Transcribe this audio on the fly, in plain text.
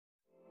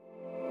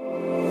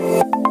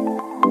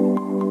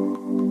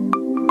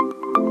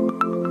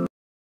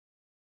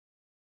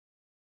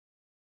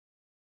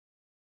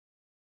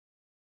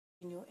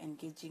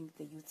engaging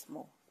the youths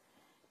more.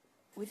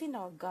 Within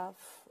our GAF,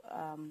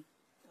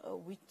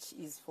 which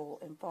is for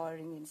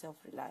empowering and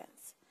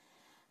self-reliance,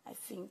 I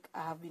think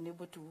I have been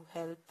able to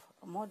help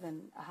more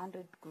than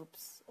 100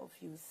 groups of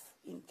youth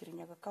in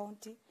Kirinyaga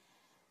County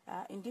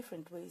in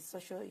different ways,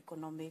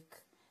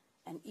 socio-economic,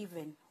 and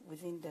even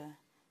within the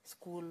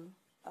school,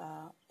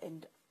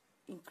 and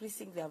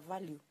increasing their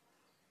value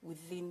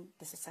within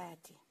the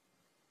society.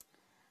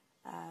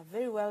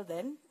 Very well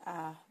then,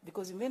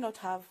 because we may not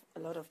have a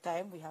lot of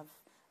time, we have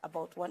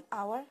about 1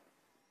 hour,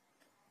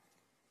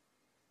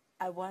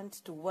 I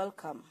want to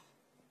welcome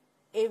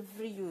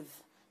every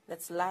youth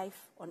that's live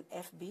on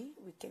FB.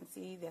 We can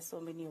see there's so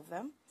many of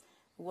them.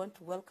 We want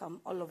to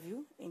welcome all of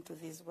you into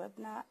this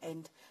webinar,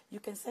 and you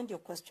can send your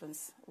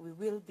questions. We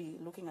will be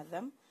looking at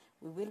them.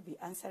 We will be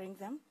answering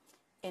them,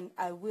 and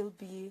I will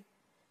be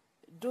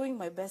doing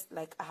my best,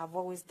 like I have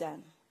always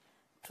done,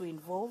 to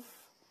involve,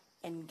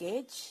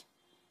 engage,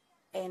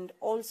 and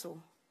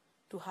also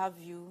to have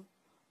you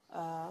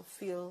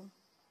feel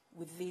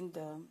within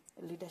the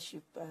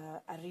leadership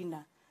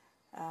arena.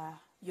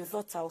 Your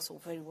thoughts are also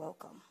very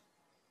welcome.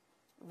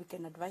 We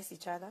can advise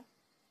each other,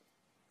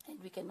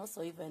 and we can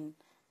also even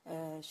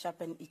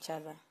sharpen each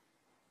other.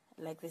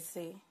 Like they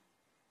say,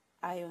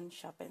 iron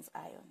sharpens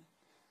iron.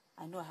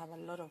 I know I have a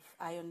lot of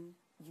iron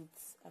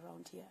youths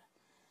around here.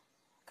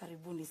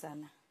 Karibuni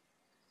sana.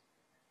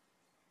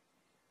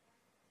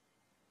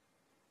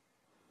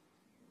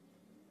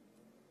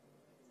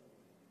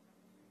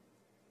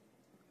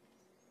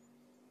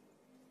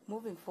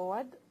 Moving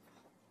forward,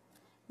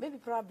 maybe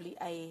probably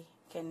I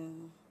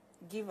can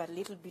give a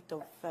little bit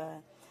of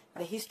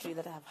the history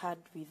that I have had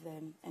with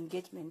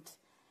engagement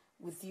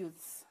with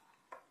youths.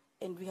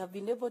 And we have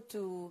been able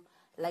to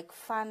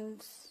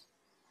fund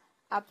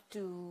up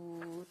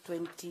to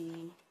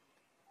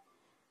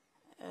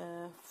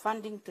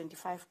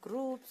 25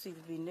 groups.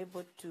 We've been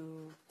able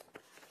to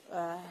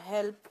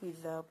help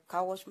with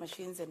car wash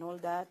machines and all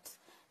that.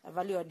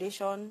 Value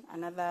addition,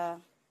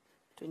 another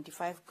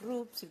 25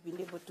 groups. We've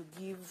been able to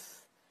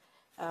give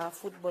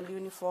football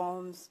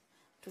uniforms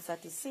to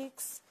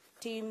 36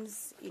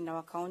 teams in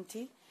our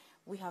county.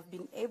 We have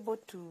been able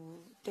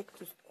to take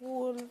to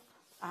school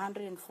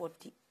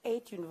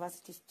 148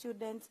 university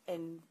students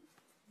and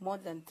more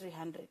than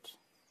 300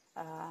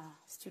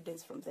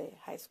 students from the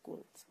high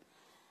schools.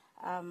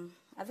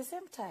 At the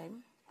same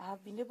time, I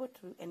have been able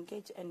to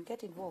engage and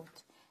get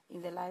involved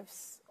in the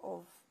lives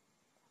of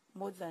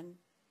more than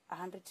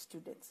 100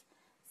 students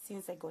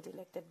since I got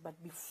elected.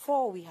 But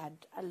before, we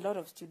had a lot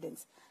of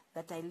students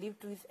that I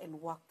lived with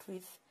and worked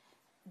with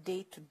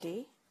day to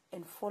day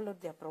and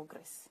followed their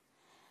progress.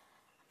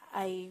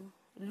 I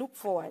look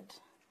forward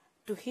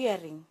to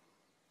hearing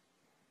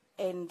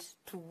and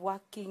to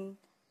working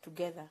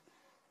together.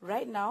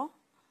 Right now,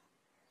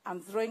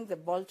 I'm throwing the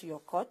ball to your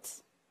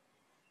court.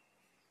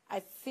 I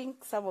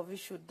think some of you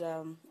should,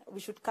 we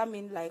should come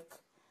in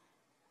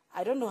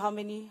I don't know how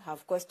many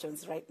have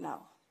questions right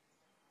now.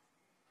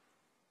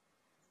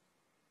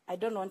 I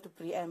don't want to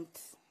preempt,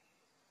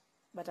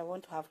 but I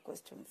want to have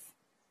questions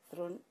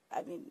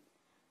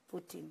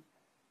put in.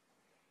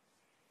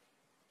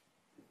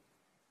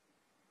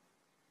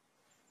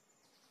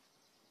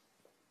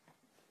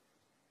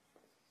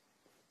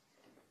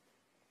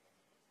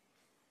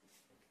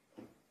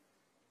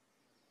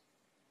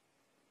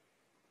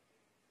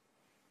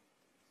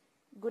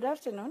 Good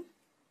afternoon.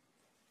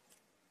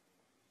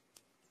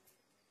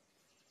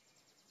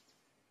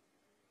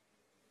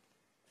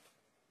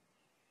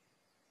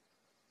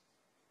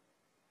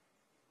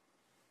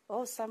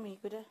 Oh, Sami,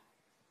 good.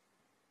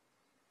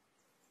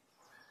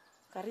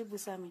 Karibu,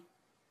 Sami.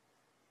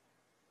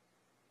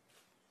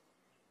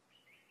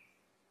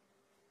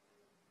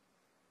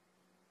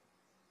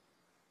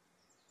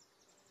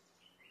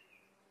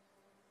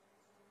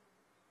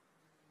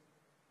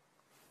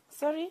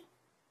 Sorry?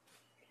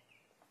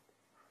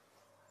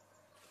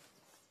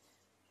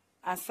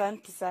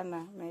 Asante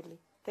sana, Meli.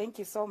 Thank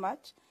you so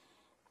much.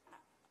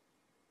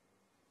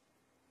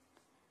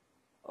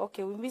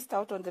 Okay, we missed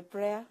out on the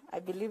prayer. I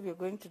believe you're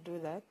going to do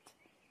that.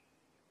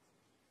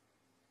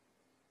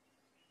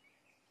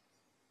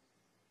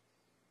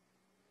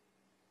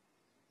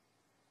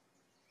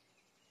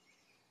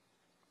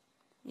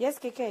 Yes,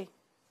 KK.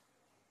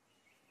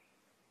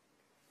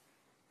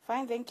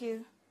 Fine, thank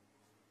you.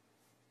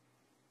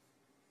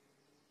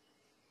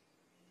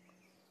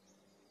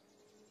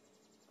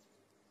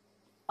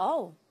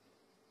 Oh,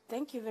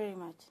 thank you very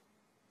much.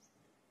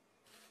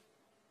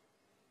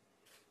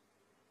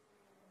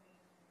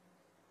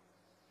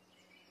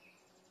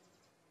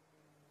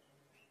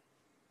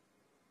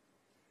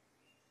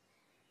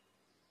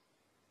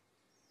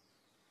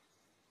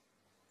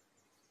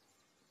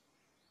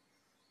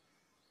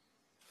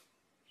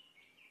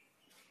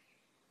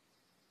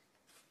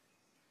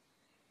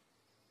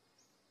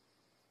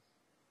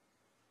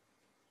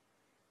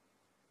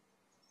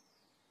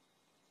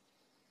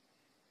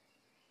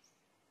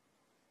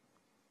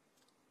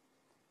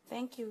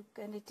 Thank you,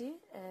 Kennedy.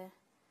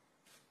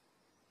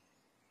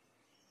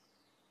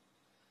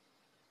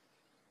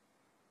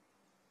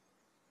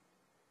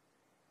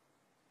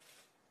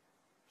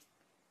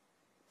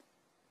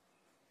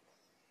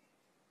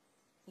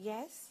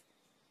 Yes?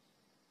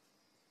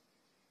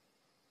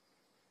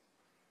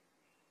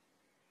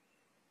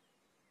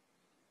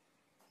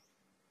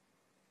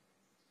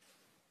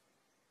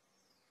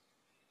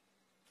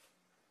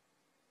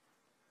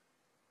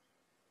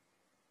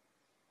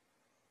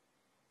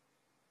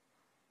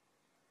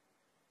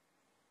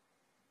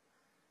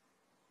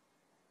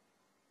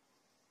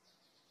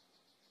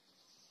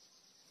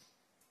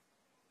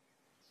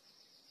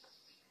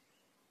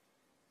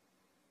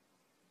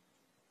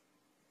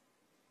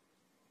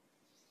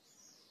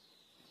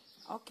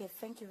 Okay,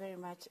 thank you very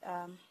much.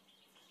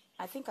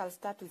 I think I'll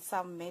start with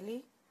Sam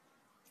Meli.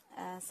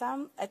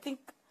 Sam, I think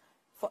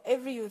for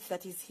every youth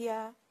that is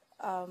here,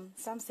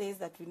 Sam says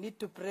that we need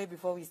to pray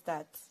before we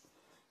start.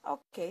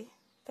 Okay,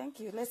 thank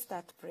you. Let's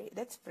start pray.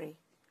 Let's pray.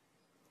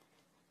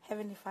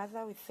 Heavenly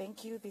Father, we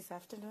thank you this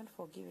afternoon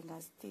for giving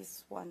us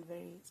this one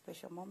very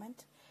special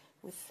moment.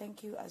 We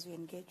thank you as we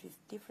engage with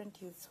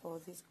different youths for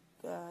this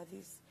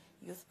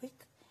Youth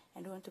Week.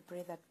 And we want to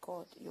pray that,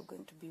 God, you're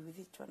going to be with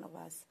each one of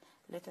us.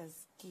 Let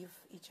us give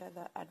each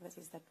other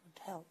advices that would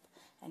help.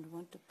 And we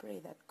want to pray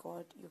that,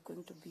 God, you're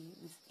going to be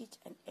with each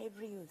and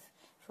every youth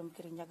from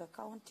Kirinyaga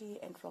County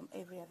and from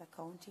every other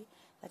county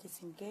that is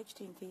engaged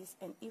in this,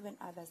 and even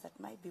others that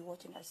might be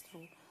watching us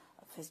through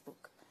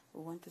Facebook.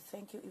 We want to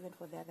thank you even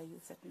for the other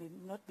youths that may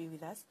not be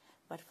with us.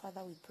 But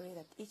Father, we pray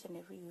that each and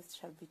every youth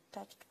shall be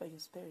touched by your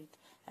Spirit,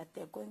 that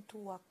they're going to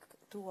work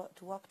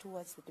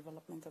towards the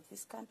development of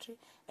this country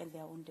and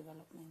their own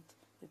development.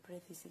 We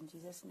pray this in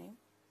Jesus' name.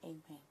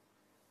 Amen.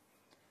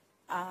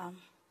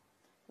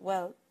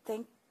 Well,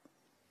 thank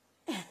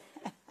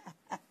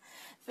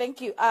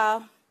you.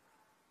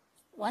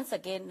 Once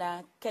again,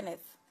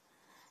 Kenneth,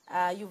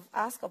 you've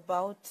asked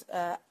about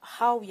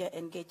how we are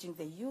engaging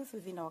the youth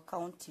within our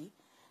county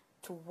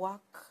to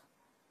work,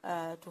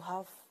 to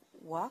have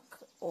work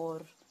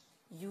or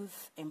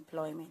youth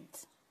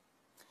employment.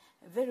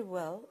 Very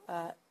well.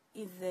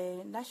 In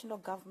the National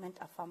Government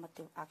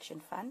Affirmative Action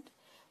Fund,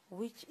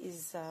 which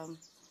is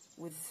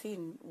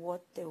within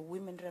what the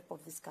women rep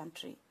of this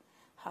country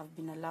have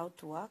been allowed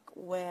to work,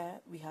 where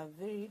we have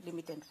very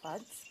limited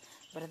funds,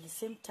 but at the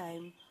same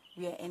time,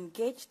 we are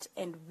engaged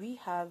and we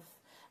have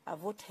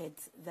vote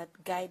heads that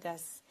guide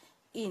us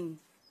in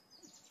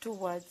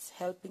towards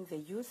helping the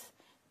youth,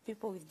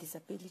 people with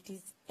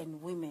disabilities,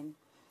 and women.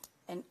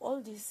 And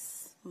all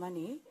this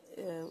money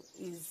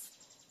is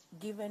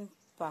given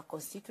per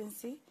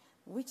constituency,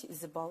 which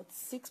is about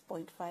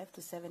 6.5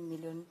 to 7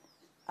 million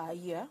a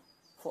year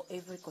for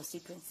every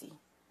constituency.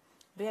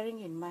 Bearing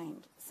in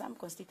mind, some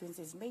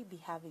constituencies may be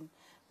having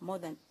more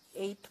than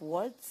 8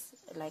 wards,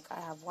 like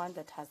I have one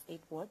that has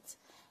 8 wards,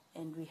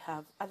 and we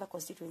have other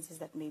constituencies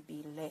that may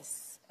be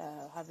less,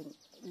 having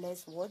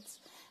less wards.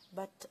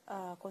 But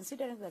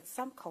considering that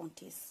some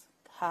counties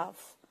have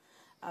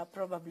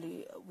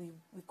probably,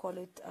 we call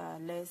it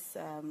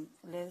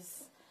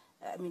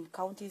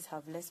counties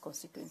have less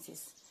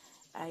constituencies.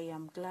 I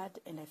am glad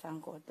and I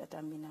thank God that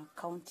I'm in a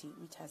county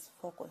which has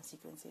 4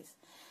 constituencies.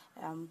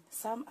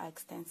 Some are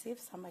extensive,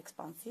 some are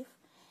expansive,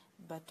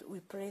 but we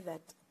pray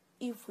that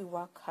if we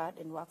work hard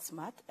and work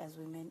smart as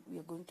women, we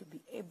are going to be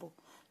able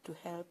to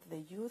help the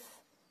youth,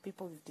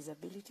 people with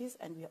disabilities,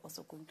 and we are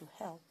also going to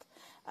help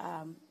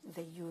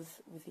the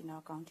youth within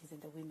our counties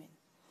and the women.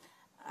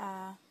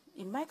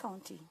 In my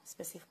county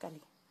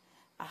specifically,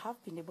 I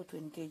have been able to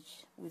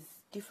engage with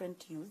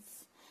different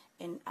youths,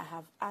 and I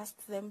have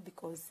asked them,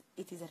 because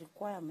it is a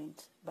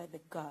requirement by the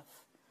GAF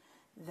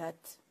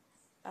that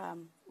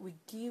we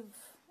give,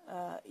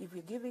 if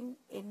we're giving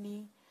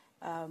any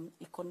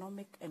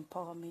economic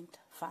empowerment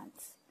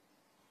funds,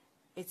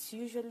 it's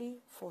usually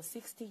for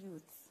 60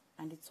 youths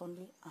and it's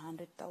only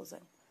 100,000.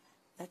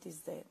 That is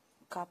the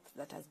cap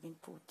that has been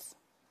put.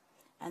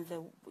 And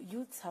the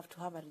youths have to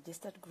have a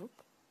registered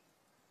group,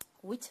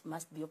 which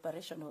must be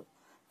operational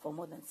for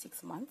more than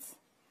 6 months,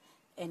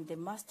 and they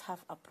must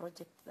have a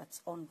project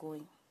that's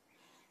ongoing.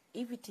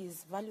 If it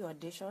is value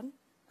addition,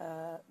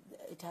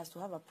 it has to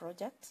have a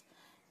project.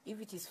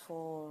 If it is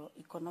for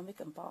economic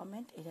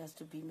empowerment, it has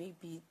to be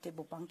maybe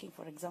table banking,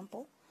 for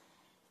example,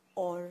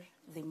 or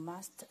they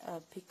must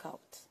pick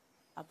out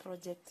a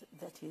project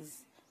that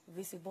is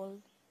visible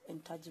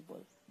and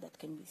tangible, that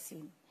can be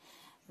seen.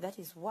 That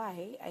is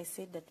why I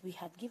said that we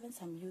had given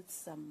some youths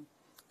some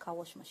car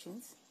wash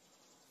machines,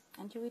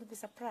 and you will be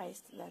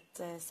surprised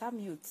that some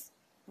youths,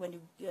 when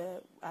you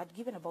had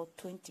given about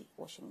 20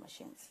 washing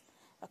machines,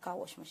 car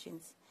wash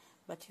machines,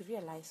 but you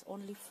realize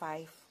only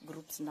 5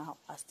 groups now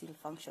are still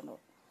functional,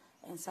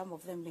 and some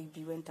of them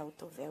maybe went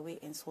out of their way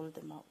and sold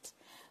them out,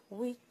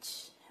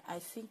 which I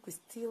think we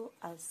still,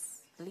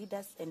 as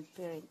leaders and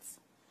parents,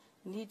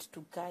 need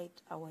to guide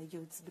our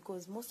youths,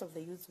 because most of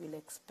the youths will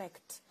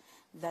expect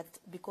that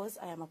because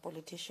I am a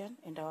politician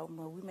and I'm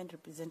a women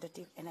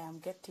representative and I am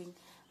getting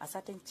a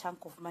certain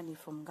chunk of money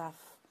from GAF,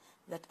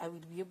 that I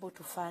will be able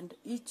to fund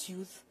each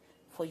youth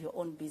for your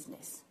own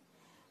business.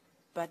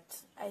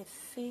 But I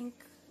think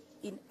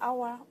in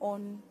our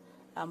own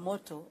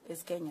motto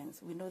as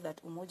Kenyans, we know that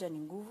umoja ni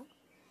nguvu,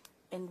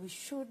 and we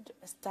should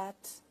start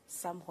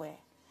somewhere.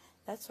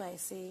 That's why I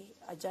say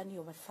a journey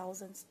of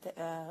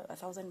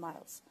 1,000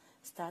 miles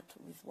start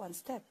with one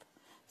step.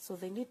 So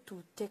they need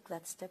to take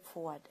that step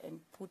forward and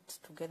put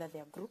together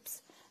their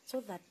groups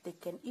so that they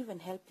can even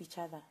help each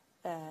other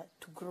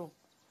to grow.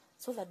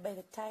 So that by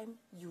the time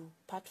you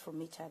part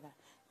from each other,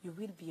 you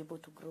will be able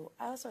to grow.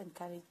 I also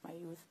encourage my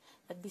youth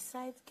that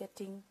besides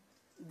getting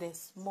the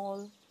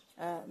small,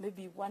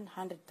 maybe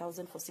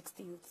 100,000 for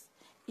 60 youths,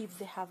 if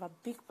they have a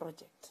big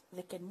project,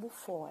 they can move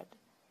forward.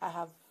 I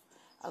have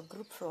a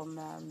group from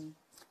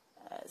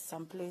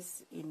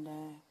someplace in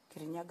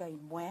Kirinyaga in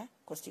Mwea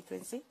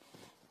constituency,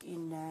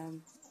 in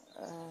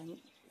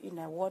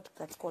a ward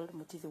that's called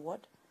Mutithi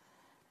Ward,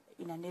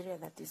 in an area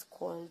that is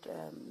called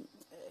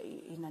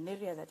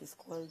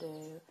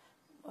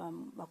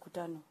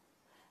Makutano.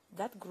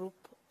 That group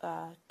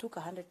took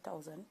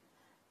 100,000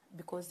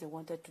 because they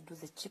wanted to do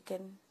the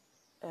chicken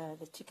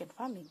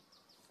farming,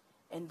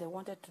 and they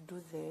wanted to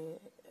do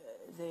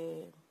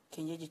the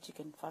kienyeji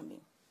chicken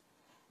farming.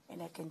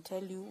 And I can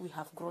tell you, we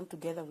have grown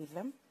together with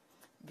them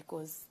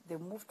because they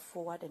moved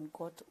forward and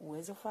got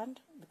Uwezo Fund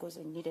because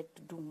they needed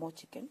to do more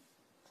chicken.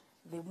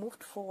 They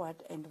moved forward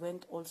and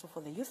went also for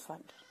the youth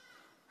fund,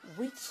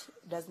 which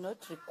does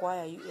not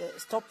require you,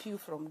 stop you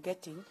from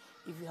getting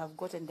if you have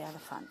gotten the other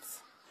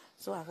funds.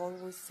 So I've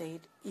always said,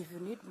 if you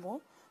need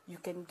more, you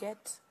can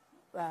get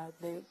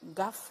the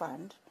GAF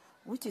fund,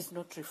 which is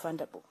not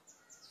refundable,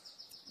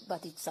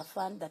 but it's a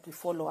fund that we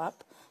follow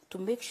up to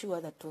make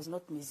sure that it was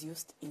not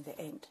misused in the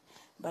end.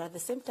 But at the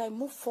same time,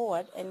 move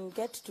forward and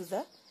get to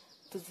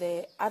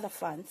the other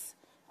funds.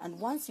 And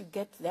once you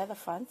get the other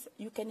funds,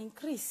 you can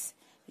increase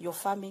your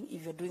farming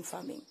if you're doing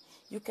farming.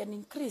 You can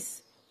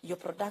increase your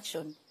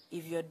production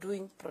if you're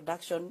doing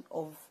production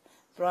of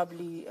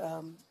probably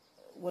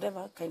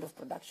whatever kind of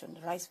production,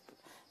 rice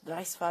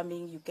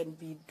farming. You can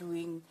be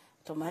doing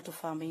tomato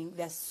farming.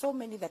 There are so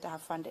many that are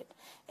funded,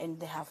 and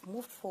they have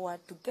moved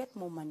forward to get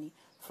more money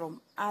from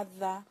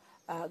other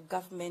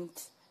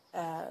government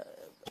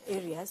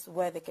areas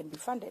where they can be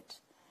funded,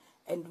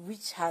 and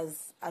which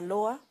has a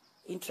lower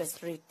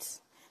interest rate.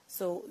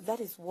 So that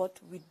is what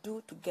we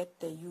do to get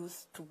the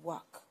youth to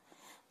work.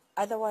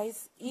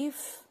 Otherwise,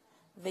 if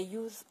the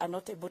youth are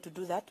not able to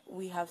do that,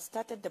 we have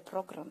started the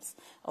programs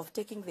of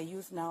taking the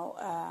youth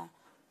now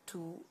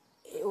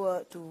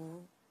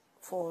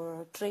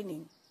for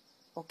training,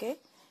 okay,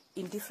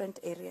 in different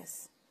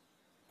areas.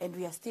 And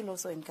we are still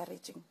also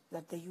encouraging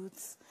that the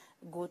youths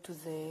go to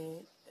the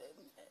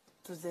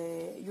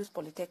youth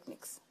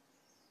polytechnics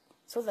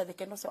so that they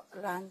can also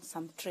learn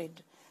some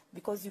trade,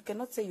 because you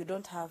cannot say you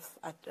don't have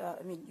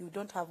you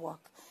don't have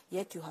work,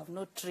 yet you have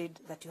no trade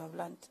that you have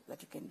learned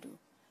that you can do.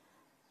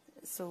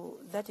 So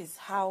that is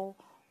how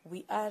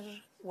we are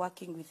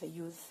working with the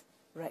youth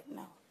right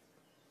now.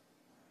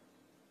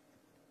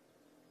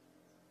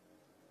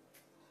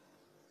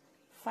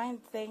 Fine,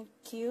 thank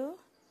you.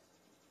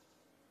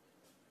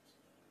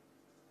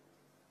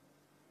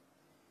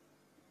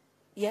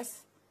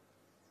 Yes.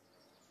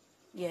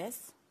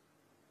 Yes.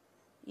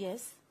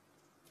 Yes.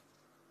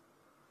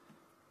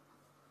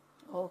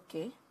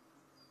 Okay.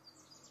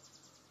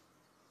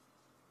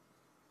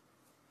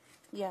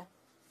 Yeah.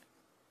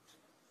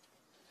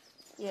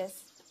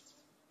 Yes.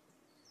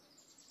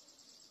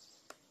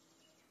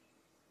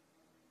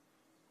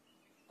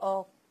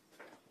 Oh.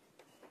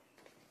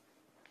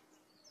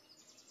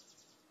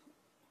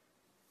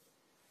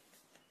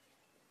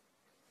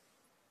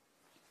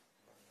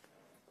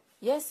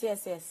 Yes,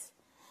 yes, yes.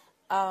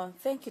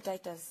 Thank you,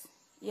 Titus.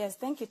 Yes,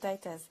 thank you,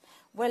 Titus.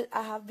 Well,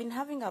 I have been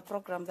having a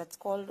program that's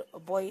called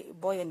Boy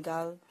and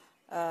Girl,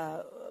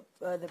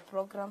 the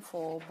program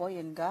for Boy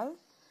and Girl,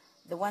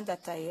 the one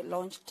that I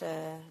launched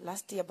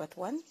last year, but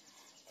one,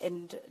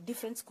 and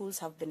different schools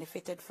have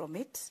benefited from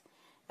it,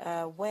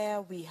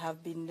 where we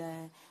have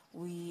been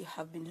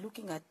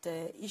looking at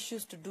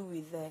issues to do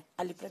with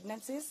early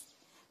pregnancies,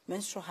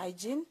 menstrual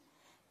hygiene,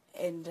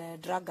 and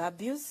drug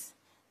abuse,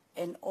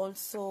 and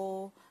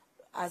also,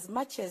 as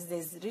much as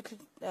there's little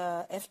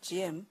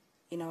FGM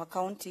in our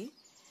county,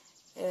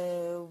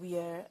 we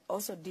are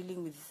also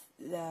dealing with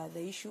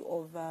the issue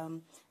of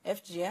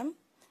FGM,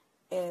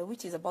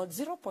 which is about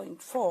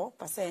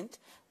 0.4%,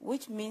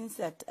 which means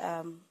that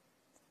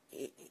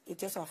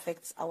it also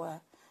affects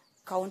our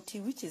county,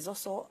 which is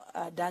also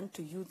done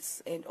to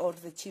youths and all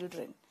the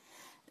children.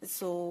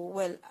 So,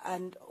 well,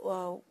 and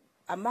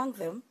among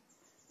them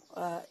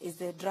is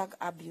the drug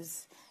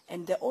abuse.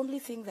 And the only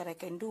thing that I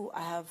can do,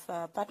 I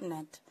have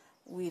partnered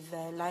with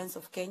Lions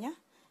of Kenya,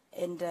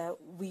 and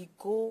we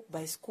go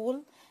by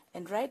school.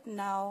 And right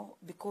now,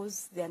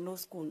 because there are no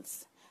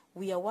schools,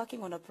 we are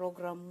working on a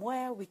program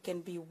where we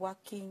can be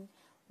working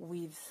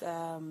with,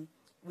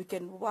 we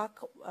can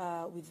work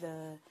with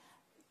the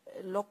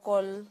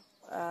local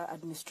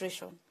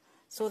administration,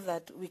 so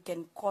that we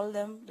can call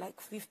them like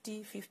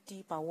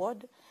 50-50 per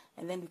ward,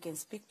 and then we can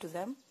speak to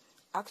them.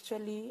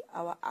 Actually,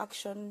 our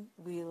action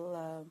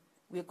will,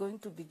 we're going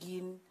to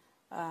begin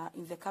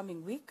in the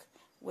coming week,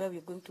 where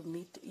we're going to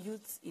meet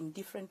youths in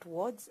different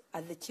wards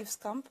at the chief's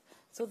camp,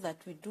 so that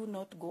we do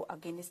not go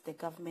against the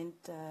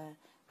government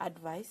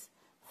advice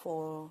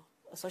for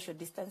social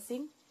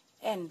distancing,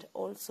 and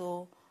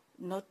also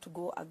not to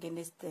go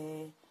against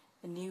the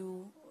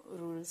new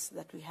rules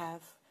that we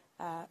have.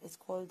 It's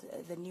called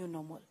the new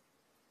normal.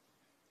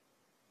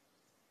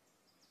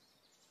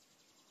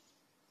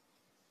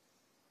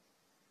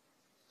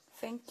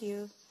 Thank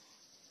you.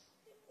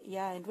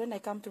 Yeah, and when I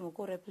come to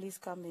Mukore, please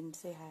come and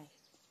say hi.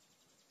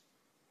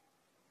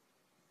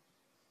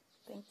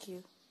 Thank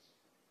you.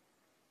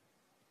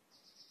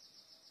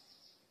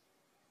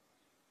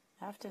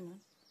 Afternoon.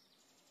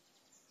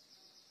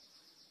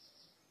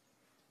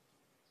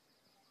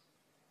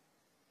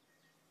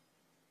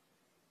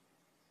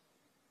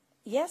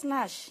 Yes,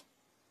 Nash.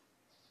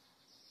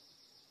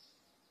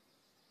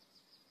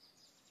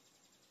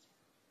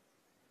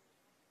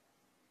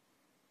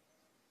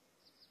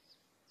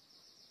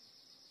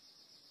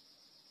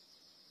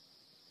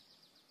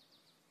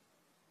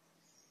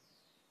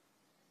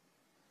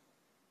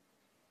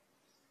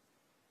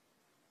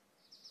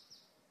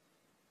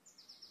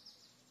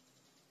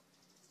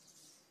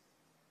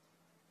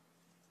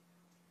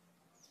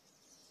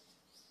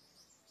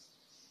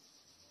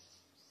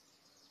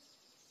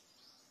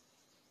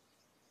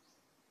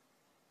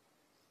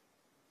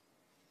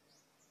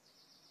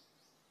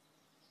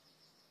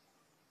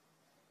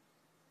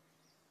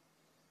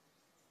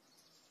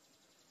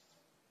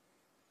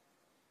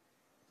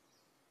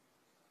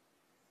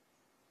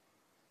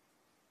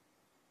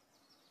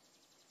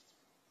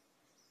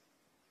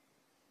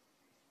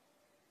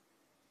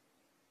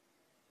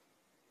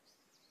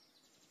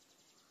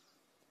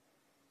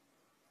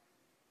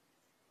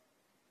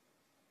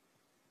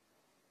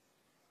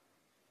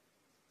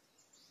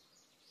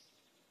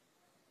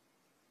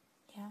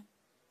 Yeah.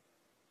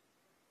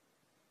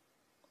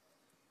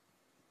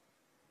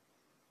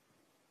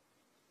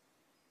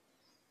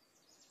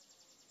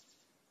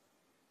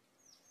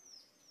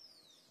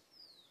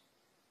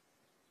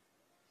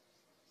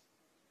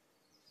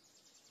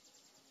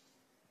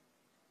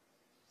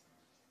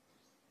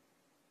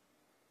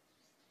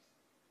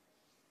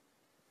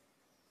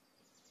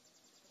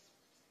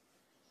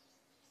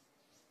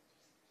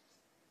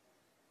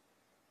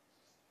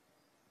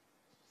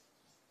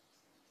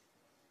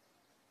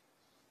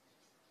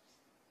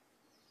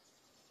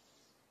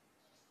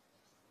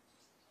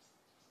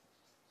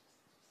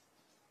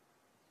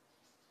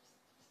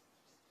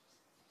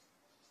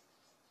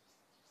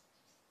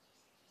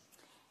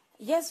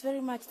 Yes, very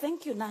much.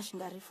 Thank you, Nash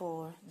Ngari,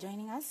 for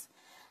joining us.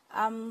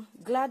 I'm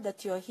glad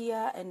that you're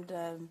here,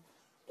 and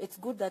it's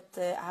good that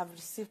I have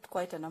received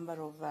quite a number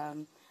of,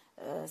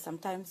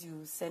 sometimes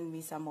you send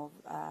me some of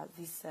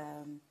this,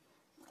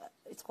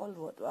 it's called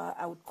what,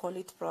 I would call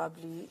it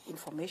probably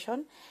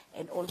information,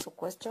 and also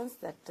questions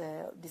that,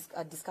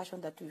 a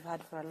discussion that we've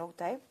had for a long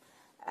time.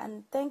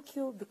 And thank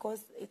you,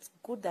 because it's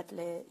good that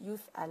the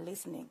youth are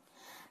listening,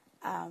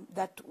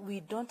 that we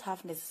don't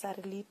have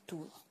necessarily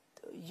to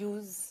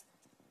use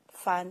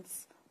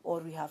funds, or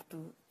we have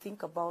to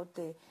think about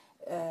the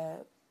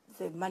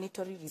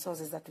monetary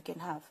resources that we can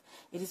have.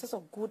 It is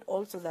also good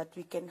also that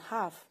we can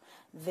have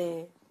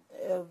the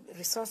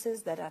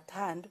resources that are at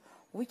hand,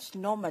 which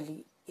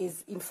normally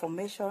is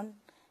information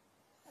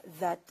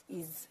that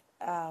is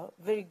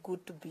very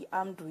good to be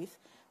armed with.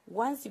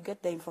 Once you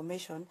get the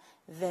information,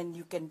 then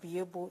you can be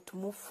able to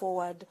move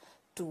forward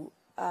to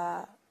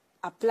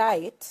apply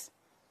it,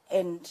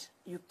 and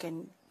you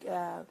can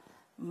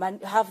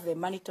have the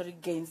monetary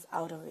gains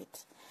out of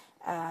it.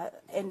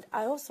 And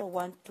I also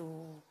want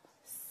to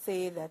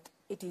say that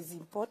it is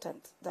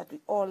important that we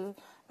all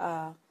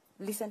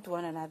listen to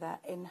one another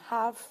and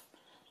have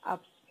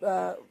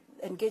a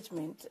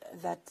engagement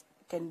that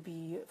can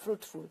be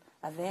fruitful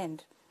at the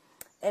end.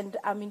 And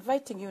I'm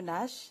inviting you,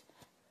 Nash,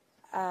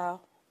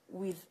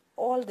 with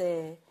all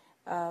the,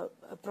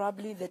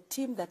 probably the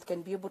team that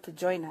can be able to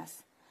join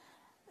us,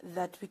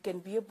 that we can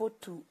be able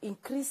to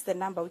increase the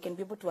number, we can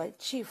be able to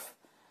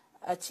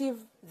achieve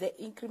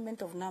the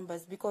increment of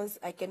numbers, because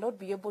I cannot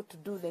be able to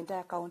do the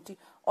entire county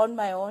on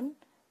my own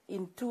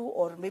in 2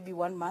 or maybe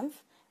 1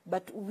 month.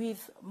 But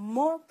with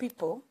more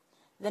people,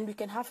 then we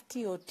can have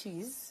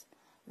TOTs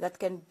that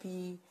can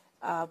be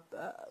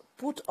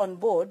put on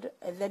board,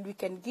 and then we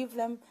can give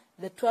them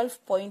the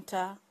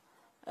 12-pointer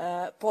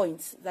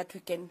points that we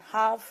can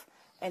have,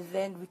 and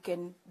then we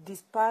can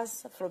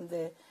disperse from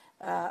the,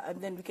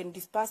 and then we can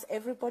disperse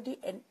everybody,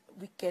 and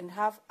we can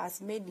have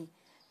as many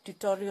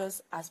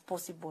tutorials as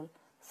possible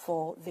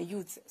for the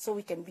youths, so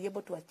we can be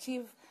able to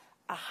achieve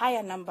a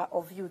higher number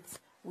of youths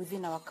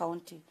within our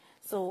county.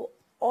 So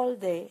all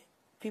the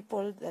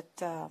people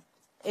that are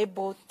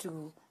able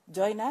to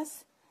join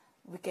us,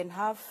 we can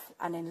have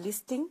an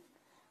enlisting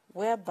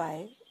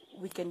whereby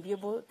we can be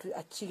able to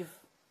achieve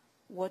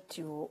what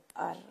you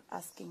are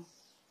asking.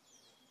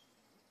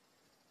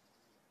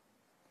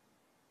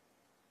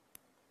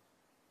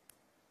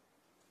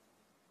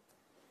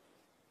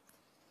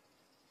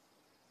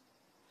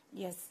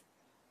 Yes.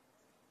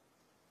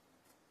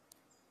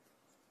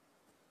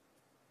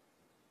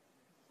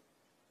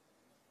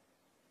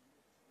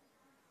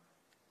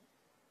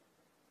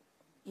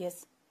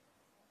 Yes.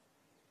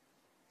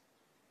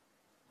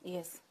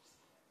 Yes.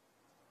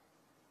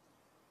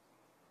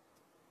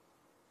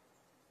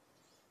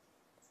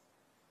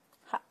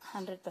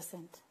 100%.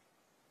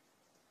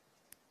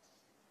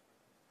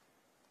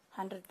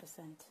 100%.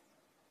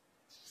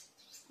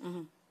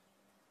 Mm-hmm.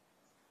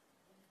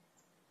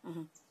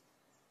 Mm-hmm.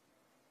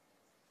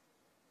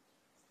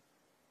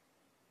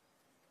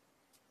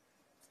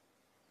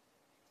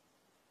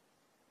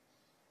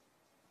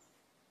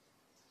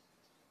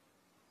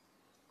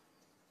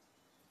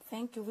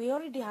 Thank you. We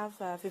already have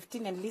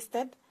 15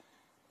 enlisted.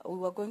 We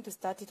were going to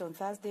start it on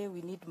Thursday.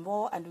 We need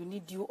more, and we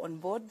need you on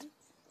board.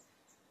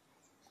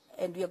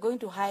 And we are going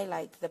to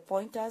highlight the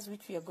pointers,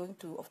 which we are going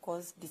to, of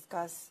course,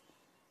 discuss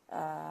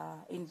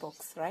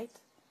inbox, right?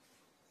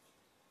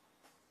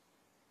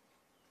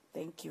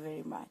 Thank you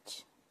very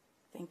much.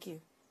 Thank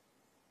you.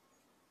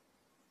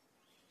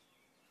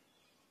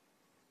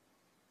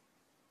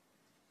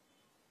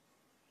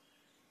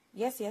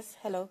 Yes, yes.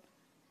 Hello.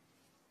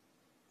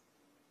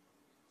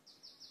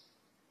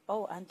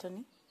 Oh,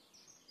 Anthony.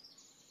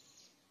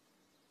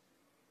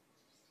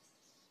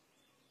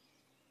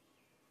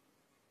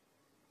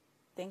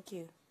 Thank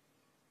you.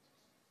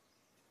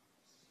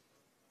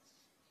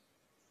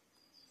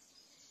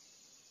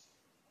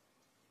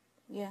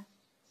 Yeah.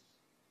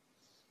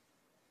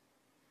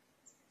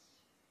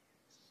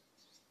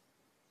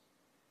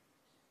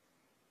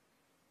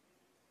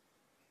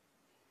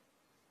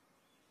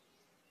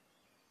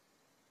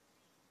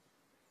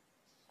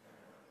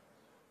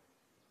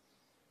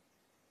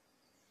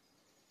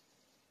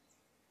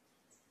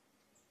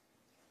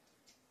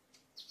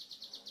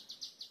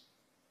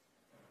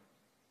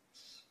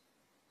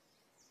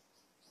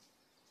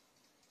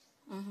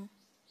 Mm-hmm.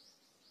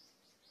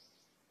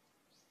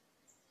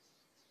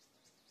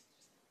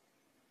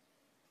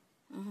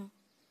 Mm-hmm.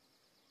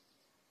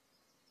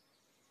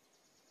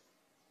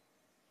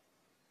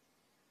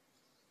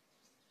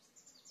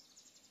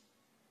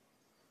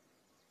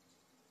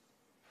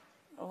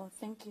 Oh,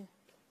 thank you.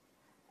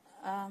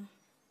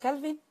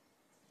 Calvin?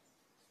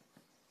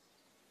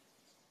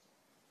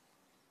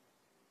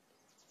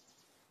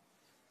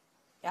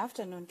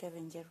 Afternoon,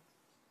 Kevin Jeru.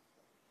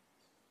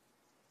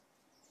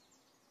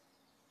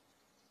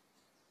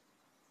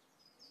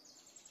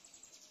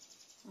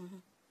 Mm-hmm.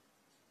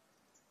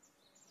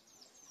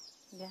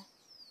 Yeah.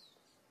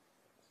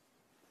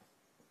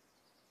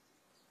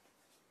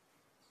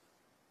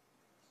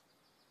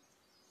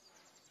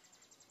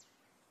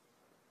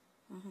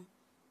 Mm-hmm.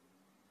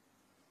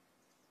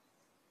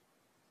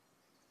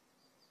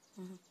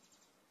 Mm-hmm.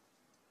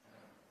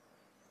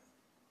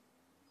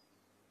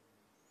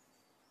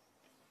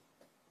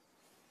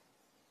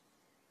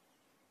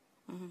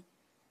 Mm-hmm.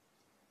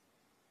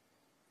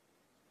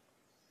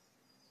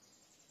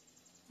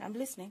 I'm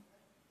listening.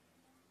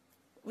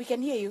 We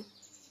can hear you.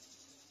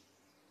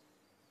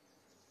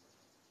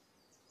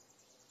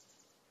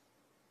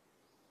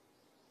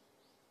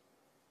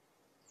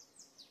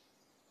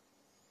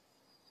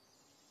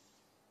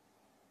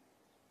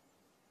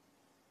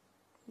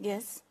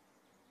 Yes.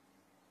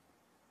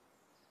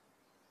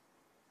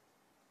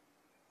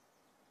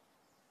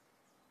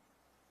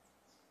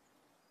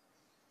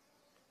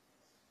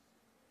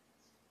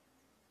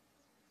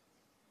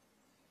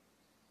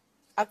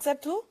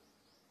 Accept who?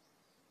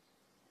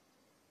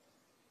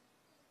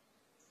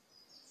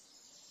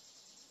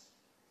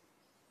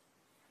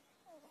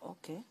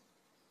 Okay.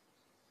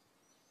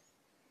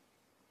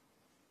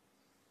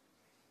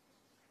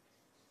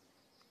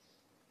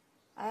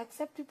 I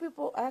accept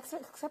people. I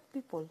accept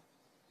people.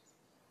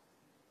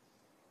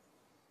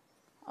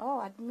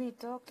 Oh,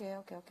 admit. Okay,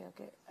 okay, okay,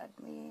 okay.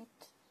 Admit.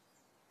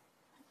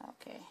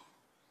 Okay.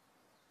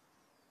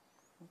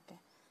 Okay.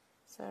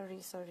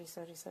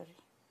 Sorry.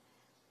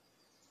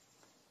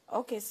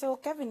 Okay, so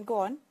Kevin, go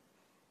on.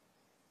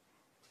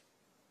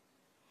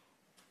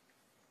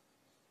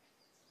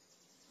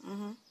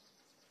 Mm-hmm.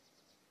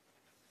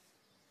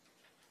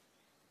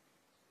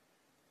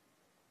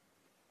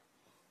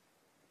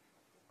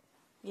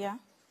 Yeah.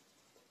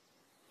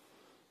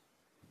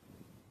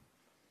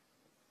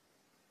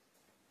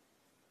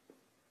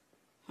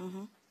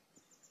 Mm-hmm.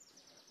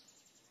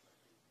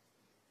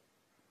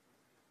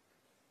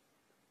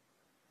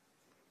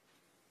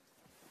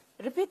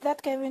 Repeat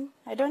that, Kevin.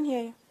 I don't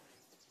hear you.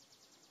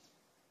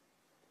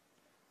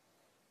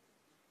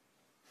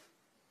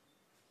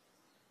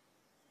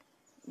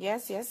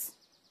 Yes, yes.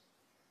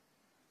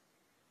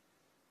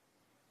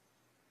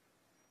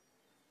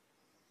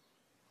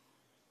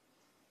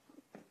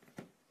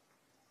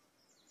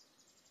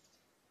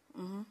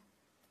 Mm-hmm.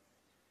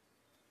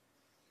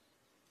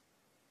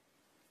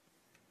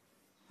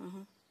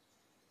 Mm-hmm.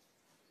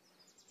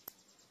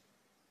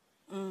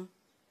 Mm.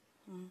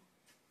 Mm.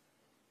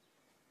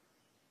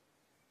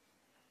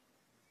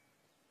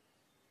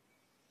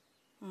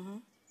 Mm-hmm.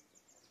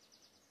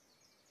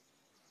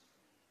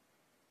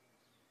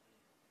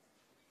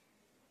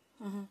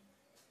 Mm-hmm.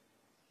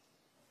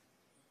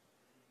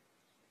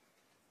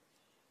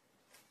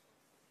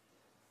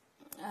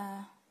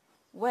 Uh,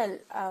 well,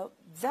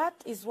 that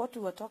is what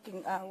we were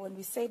talking when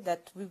we said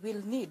that we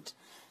will need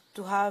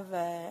to have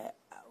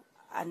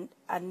an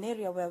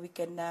area where we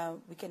can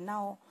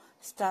now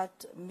start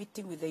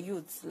meeting with the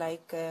youths.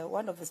 Like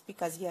one of the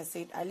speakers here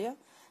said earlier,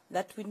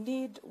 that we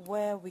need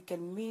where we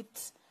can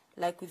meet,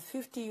 like with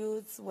 50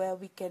 youths, where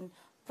we can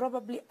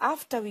probably,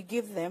 after we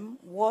give them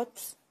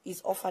what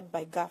is offered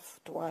by GAF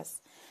to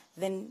us,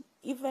 then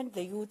even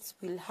the youths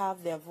will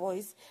have their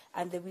voice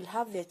and they will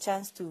have their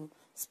chance to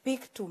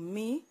speak to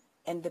me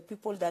and the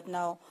people that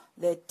now,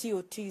 the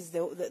TOTs,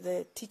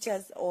 the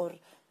teachers or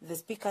the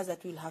speakers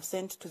that we'll have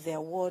sent to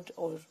their ward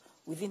or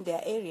within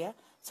their area,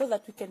 so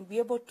that we can be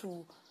able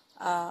to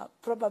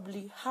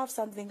probably have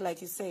something,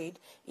 like you said,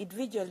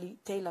 individually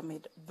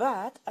tailor-made.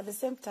 But at the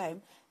same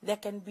time, there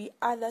can be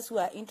others who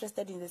are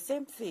interested in the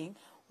same thing,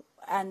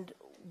 and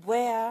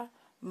where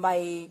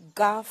my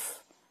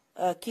GAF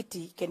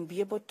kitty can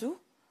be able to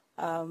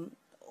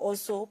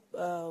also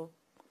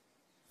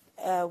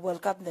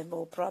welcome them,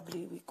 or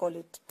probably we call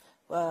it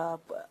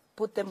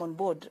put them on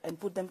board and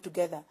put them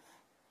together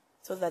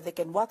so that they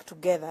can work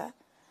together.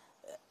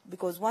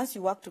 Because once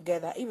you work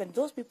together, even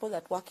those people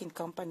that work in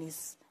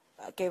companies,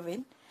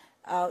 Kevin,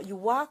 you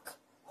work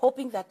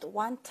hoping that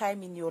one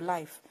time in your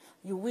life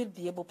you will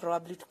be able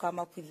probably to come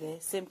up with the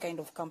same kind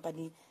of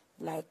company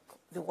like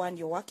the one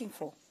you're working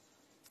for.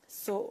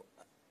 So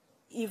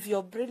if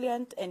you're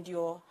brilliant and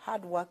you're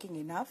hardworking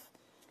enough,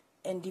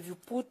 and if you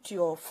put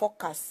your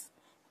focus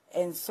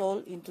and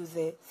soul into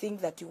the thing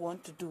that you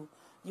want to do,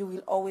 you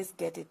will always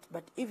get it.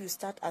 But if you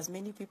start as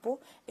many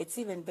people, it's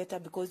even better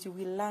because you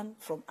will learn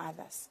from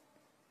others.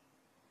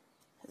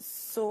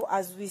 So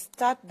as we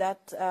start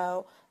that,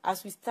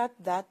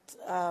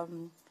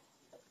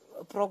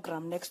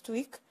 program next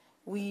week,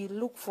 we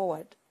look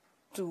forward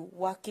to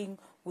working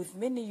with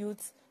many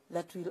youths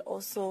that will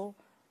also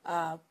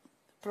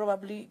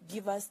probably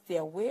give us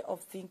their way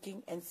of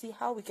thinking and see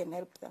how we can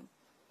help them.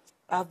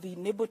 I've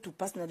been able to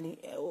personally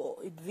or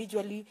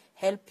individually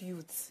help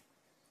youths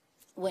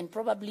when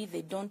probably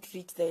they don't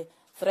reach the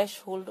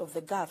threshold of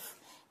the GAF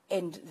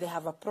and they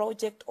have a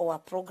project or a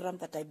program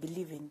that I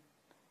believe in.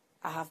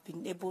 I have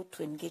been able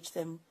to engage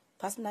them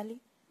personally,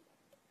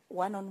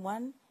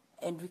 one-on-one,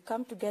 and we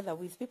come together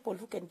with people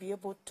who can be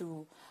able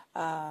to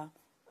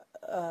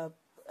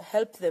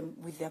help them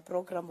with their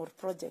program or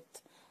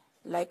project.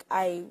 Like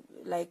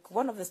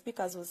one of the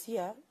speakers was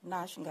here,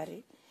 Nash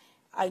Ngari.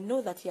 I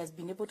know that he has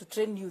been able to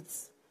train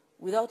youths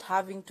without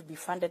having to be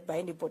funded by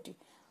anybody,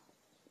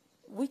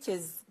 which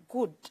is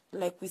good.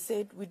 Like we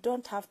said, we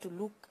don't have to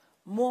look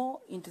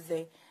more into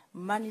the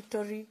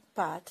monetary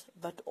part,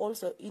 but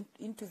also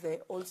into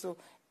the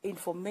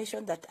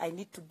information that I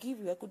need to give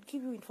you. I could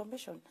give you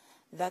information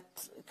that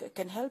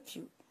can help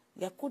you.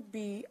 There could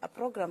be a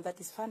program that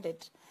is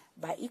funded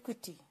by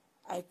Equity.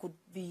 I could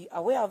be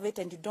aware of it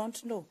and you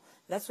don't know.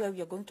 That's where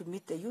we are going to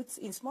meet the youths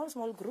in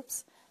small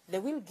groups. They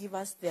will give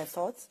us their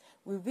thoughts.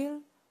 We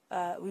will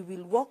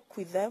work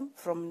with them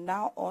from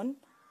now on.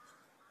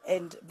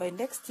 And by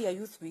next year,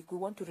 Youth Week, we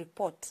want to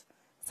report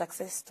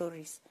success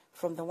stories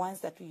from the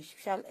ones that we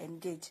shall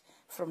engage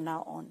from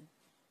now on.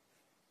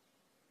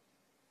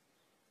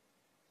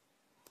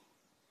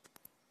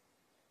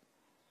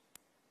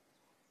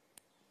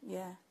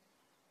 Yeah.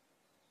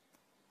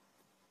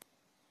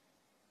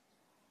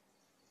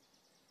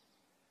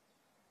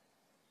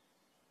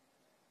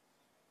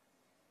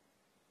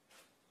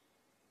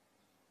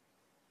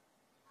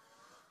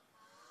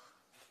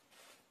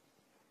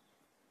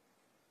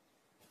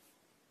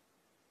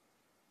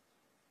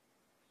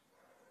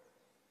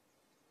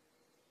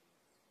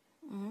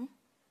 Mm-hmm.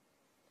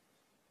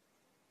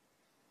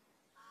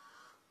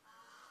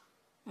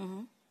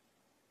 Mm-hmm.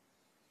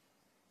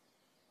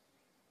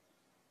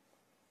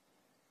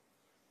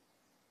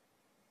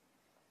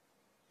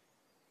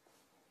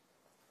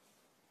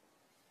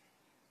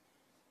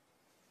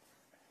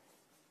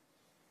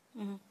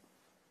 Mm-hmm.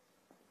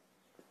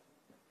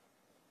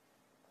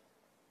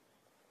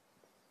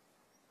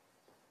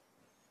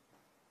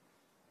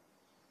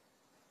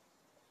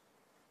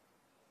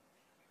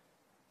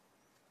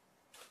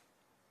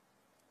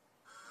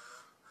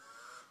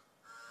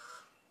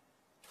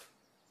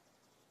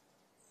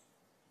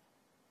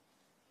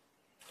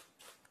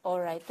 All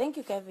right. Thank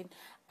you, Kevin.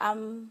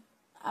 I'm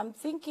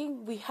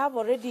thinking we have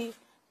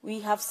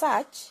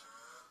such,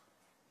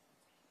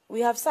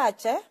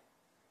 eh?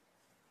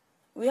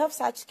 We have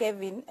such,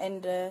 Kevin,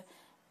 and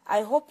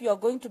I hope you are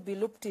going to be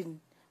looped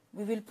in.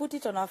 We will put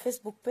it on our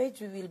Facebook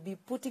page. We will be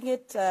putting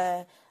it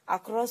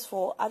across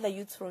for other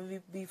youths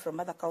from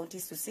other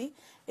counties to see.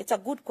 It's a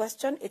good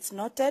question. It's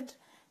noted.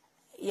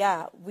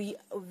 Yeah,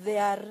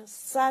 there are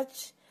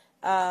such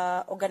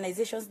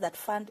organizations that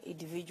fund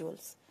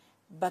individuals,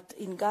 but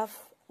in GAF,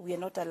 we are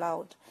not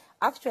allowed.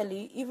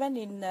 Actually, even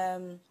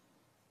in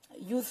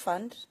Youth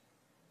Fund,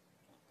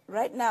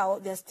 right now,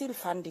 they're still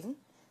funding,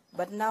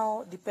 but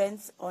now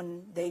depends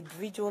on the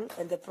individual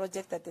and the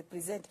project that they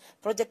present,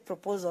 project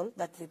proposal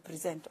that they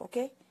present,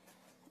 okay?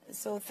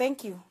 So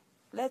thank you.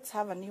 Let's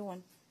have a new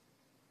one.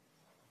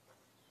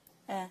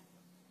 Yeah?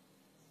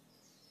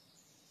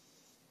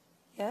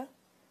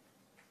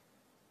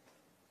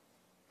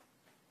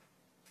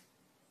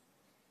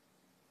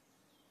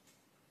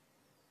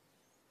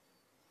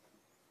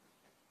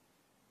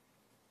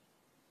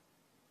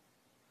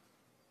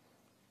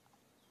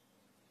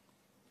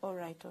 All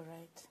right, all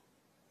right.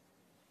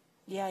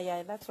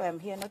 Yeah, that's why I'm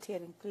here, not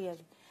hearing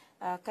clearly.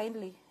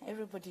 Kindly,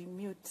 everybody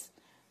mute.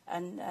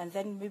 And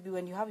then maybe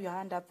when you have your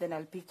hand up, then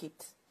I'll pick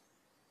it.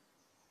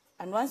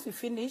 And once we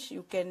finish,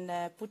 you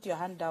can put your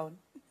hand down.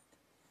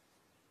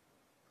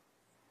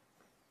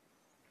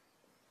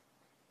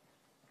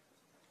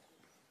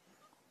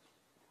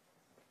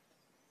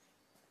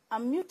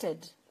 I'm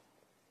muted.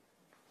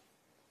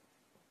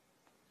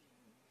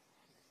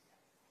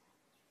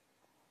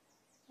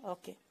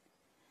 Okay.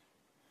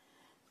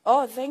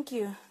 Oh, thank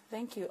you.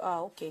 Thank you.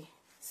 Okay.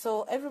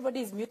 So everybody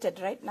is muted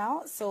right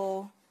now.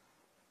 So,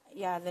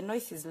 yeah, the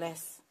noise is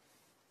less.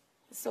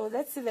 So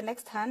let's see the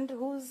next hand.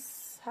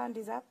 Whose hand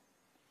is up?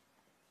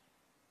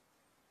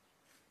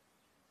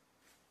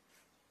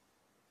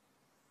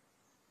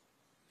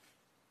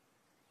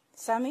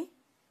 Sammy?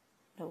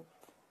 No.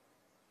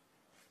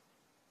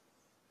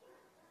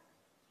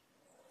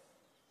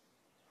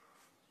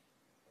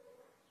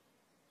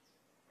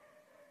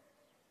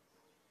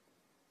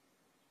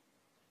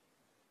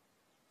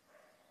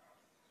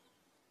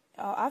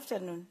 Oh,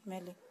 afternoon,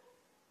 Melly.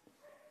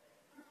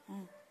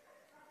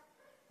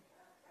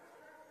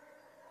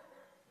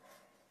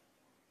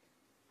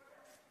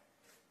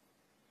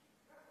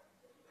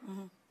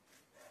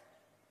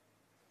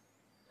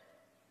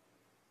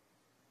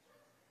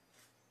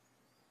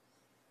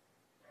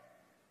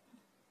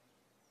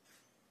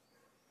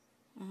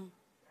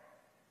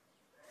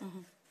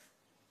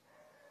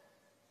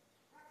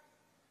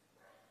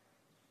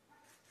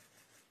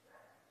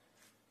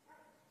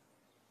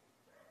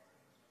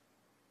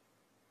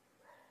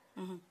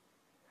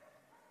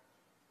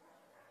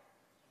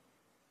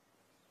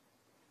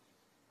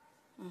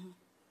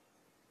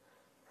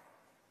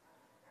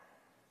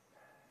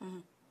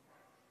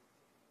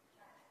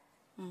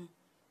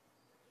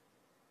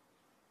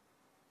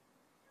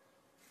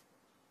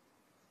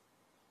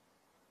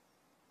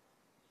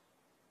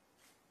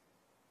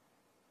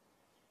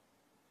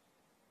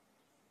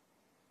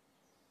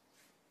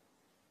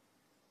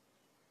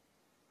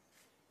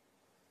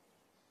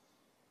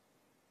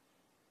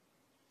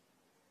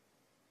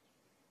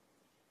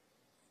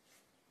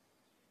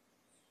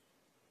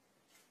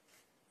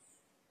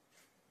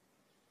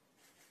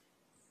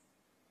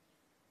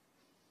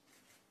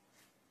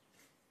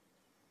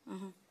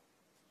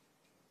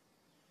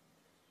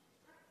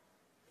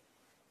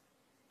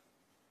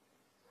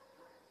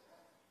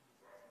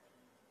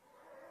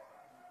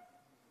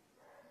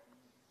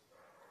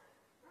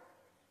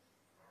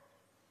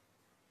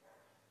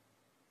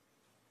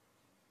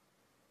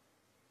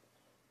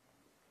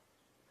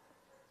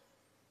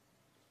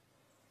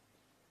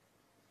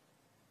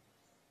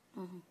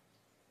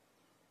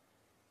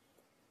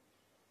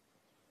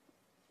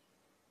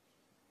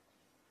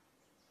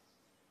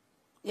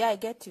 Yeah, I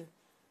get you.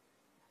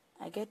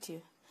 I get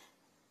you.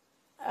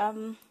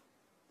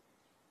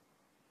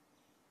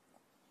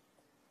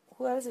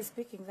 Who else is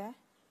speaking there?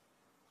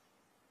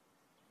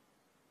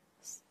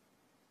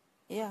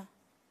 Yeah.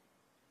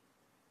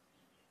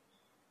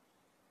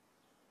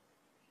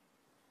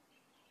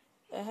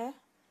 Uh-huh.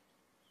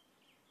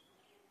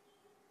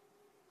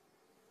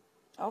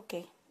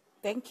 Okay.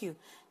 Thank you.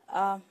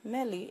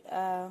 Melly,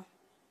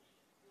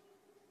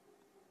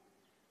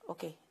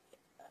 okay.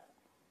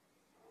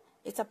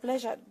 It's a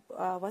pleasure,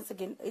 once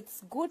again.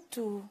 It's good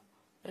to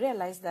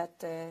realize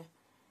that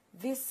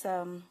we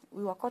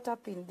were caught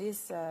up in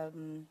this,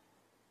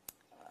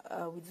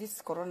 with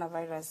this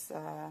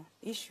coronavirus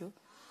issue,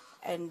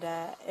 and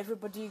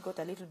everybody got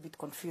a little bit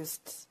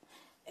confused.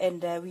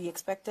 And we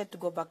expected to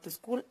go back to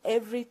school.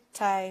 Every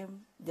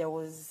time there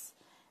was,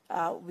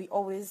 we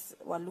always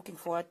were looking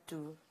forward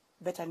to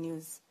better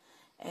news.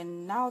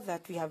 And now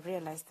that we have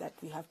realized that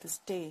we have to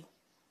stay,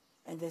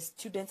 and the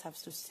students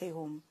have to stay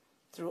home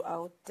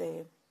throughout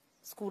the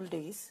school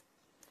days,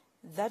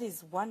 that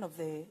is one of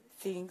the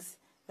things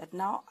that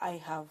now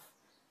I have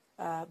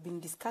been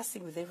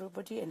discussing with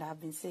everybody, and I have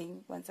been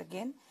saying once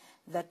again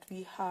that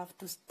we have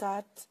to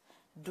start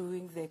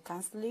doing the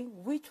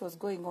counseling, which was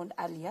going on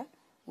earlier,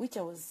 which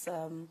I was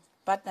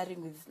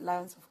partnering with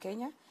Lions of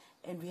Kenya,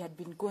 and we had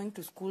been going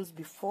to schools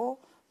before.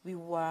 We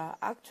were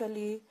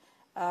actually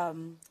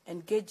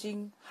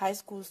engaging high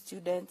school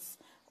students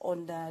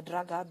on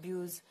drug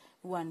abuse.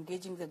 We were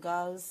engaging the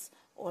girls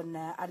on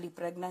early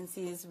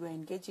pregnancies. We were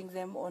engaging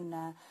them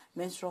on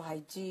menstrual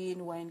hygiene.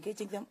 We were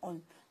engaging them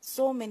on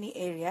so many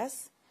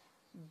areas.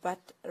 But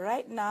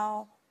right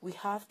now, we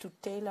have to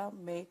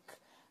tailor-make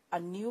a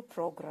new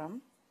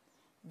program,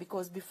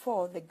 because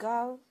before, the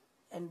girl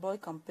and boy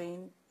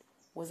campaign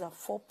was a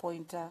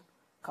 4-pointer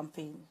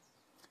campaign.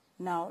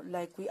 Now,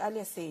 like we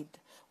earlier said,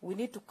 we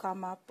need to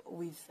come up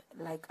with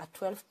like a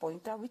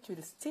 12-pointer, which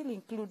will still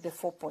include the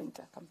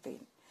 4-pointer campaign.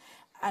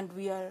 And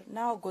we are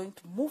now going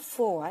to move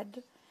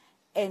forward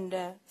and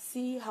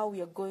see how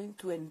we are going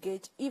to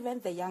engage even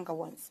the younger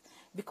ones,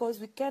 because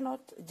we cannot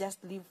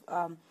just leave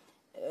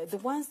the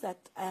ones that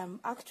I am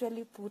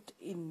actually put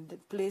in the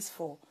place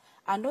for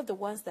are not the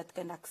ones that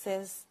can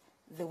access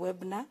the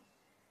webinar.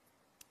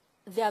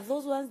 There are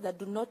those ones that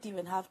do not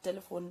even have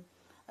telephones,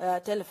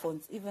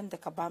 even the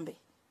kabambe.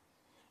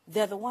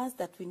 they're the ones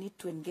that we need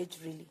to engage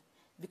really,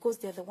 because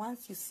they're the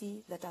ones you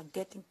see that are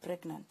getting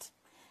pregnant.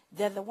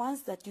 They're the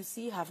ones that you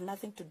see have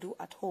nothing to do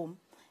at home.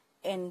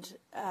 And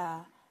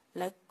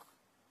like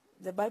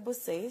the Bible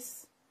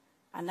says,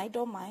 an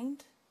idle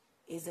mind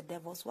is the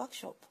devil's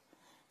workshop.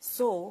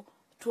 So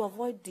to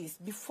avoid this,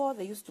 before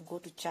they used to go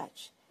to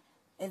church,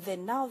 and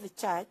then now the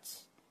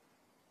church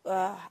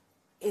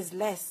is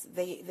less.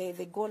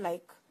 They go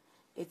like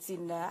it's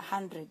in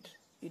 100,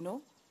 you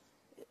know.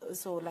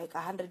 So like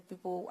 100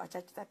 people, a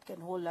church that can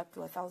hold up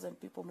to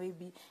 1,000 people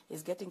maybe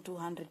is getting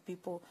 200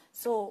 people.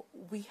 So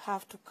we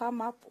have to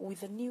come up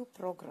with a new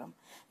program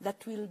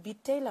that will be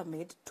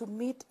tailor-made to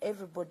meet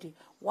everybody.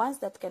 Ones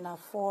that can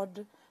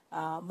afford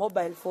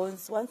mobile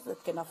phones, ones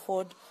that can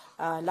afford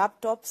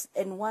laptops,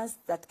 and ones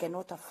that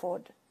cannot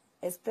afford,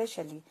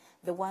 especially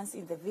the ones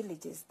in the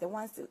villages, the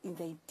ones in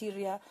the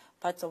interior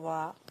parts of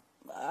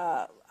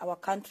our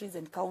countries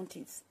and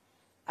counties.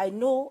 I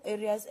know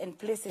areas and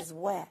places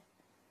where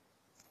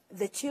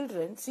the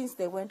children, since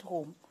they went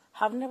home,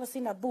 have never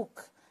seen a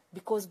book,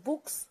 because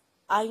books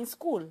are in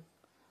school.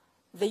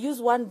 They use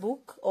one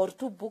book or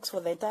two books for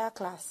the entire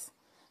class.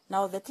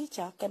 Now the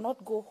teacher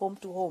cannot go home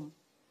to home.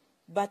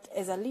 But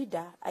as a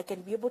leader, I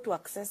can be able to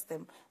access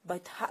them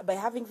by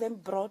having them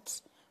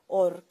brought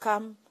or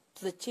come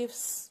to the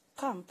chief's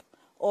camp,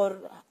 or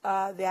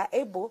we are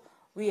able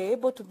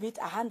to meet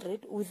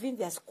 100 within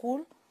their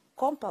school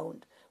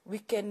compound. We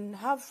can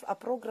have a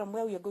program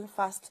where we are going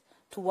first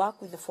to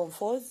work with the Form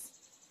 4s,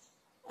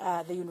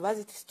 the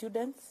university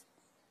students,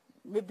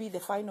 maybe the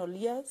final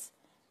years,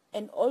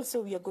 and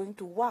also we are going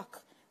to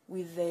work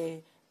with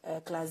the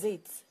class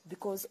 8s,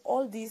 because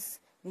all these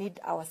need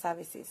our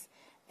services.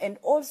 And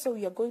also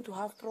we are going to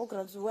have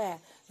programs where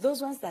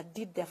those ones that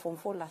did their Form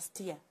 4 last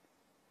year,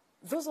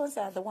 those ones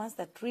are the ones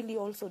that really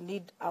also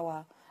need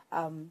our,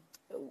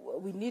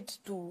 we need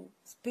to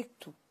speak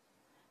to.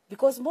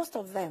 Because most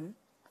of them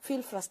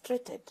feel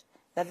frustrated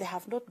that they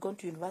have not gone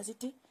to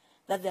university,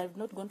 that they have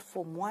not gone to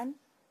Form 1.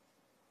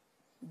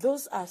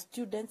 Those are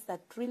students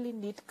that really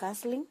need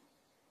counseling,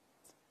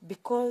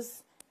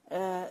 because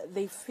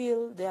they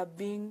feel they are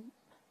being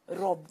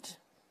robbed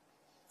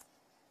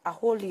a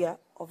whole year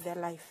of their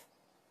life.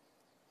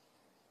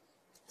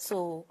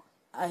 So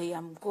I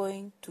am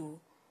going to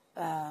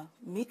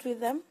meet with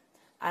them.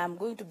 I am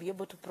going to be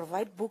able to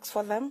provide books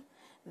for them.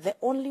 The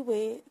only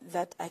way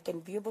that I can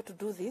be able to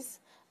do this,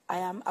 I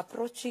am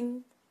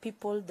approaching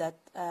people that,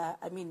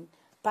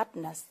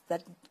 partners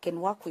that can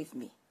work with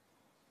me.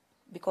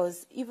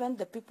 Because even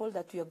the people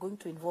that we are going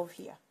to involve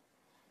here,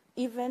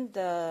 even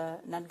the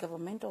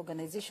non-governmental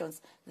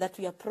organizations that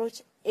we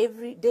approach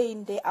every day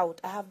in, day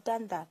out, I have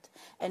done that.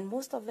 And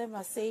most of them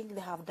are saying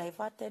they have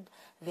diverted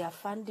their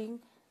funding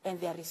and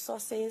their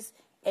resources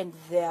and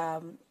their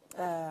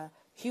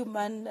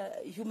human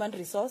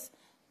resource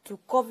to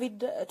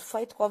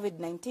fight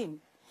COVID-19.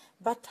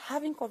 But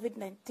having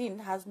COVID-19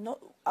 has not,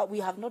 we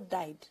have not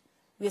died.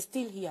 We are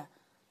still here.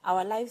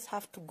 Our lives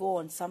have to go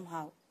on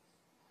somehow.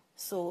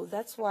 So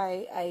that's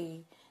why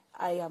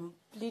I am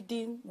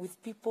pleading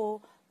with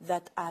people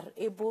that are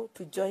able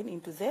to join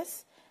into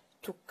this,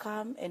 to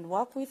come and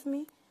work with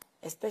me,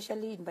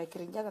 especially in my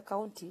Kirinyaga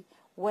County,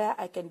 where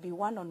I can be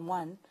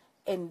one-on-one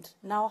and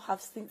now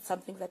have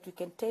something that we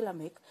can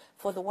tailor-make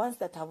for the ones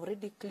that have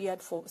already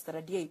cleared for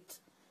Standard 8.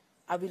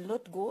 I will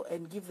not go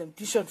and give them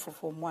tuition for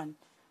Form 1,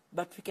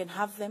 but we can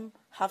have them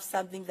have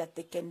something that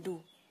they can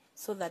do,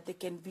 so that they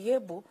can be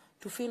able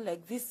to feel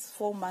like these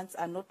 4 months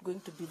are not going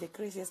to be the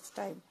craziest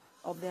time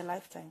of their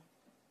lifetime.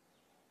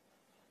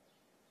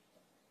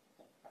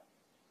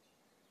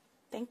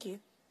 Thank you.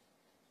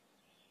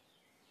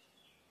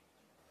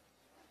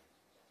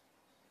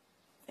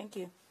 Thank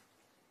you.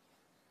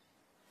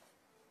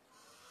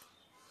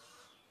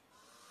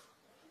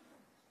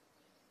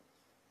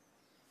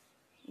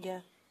 Yeah.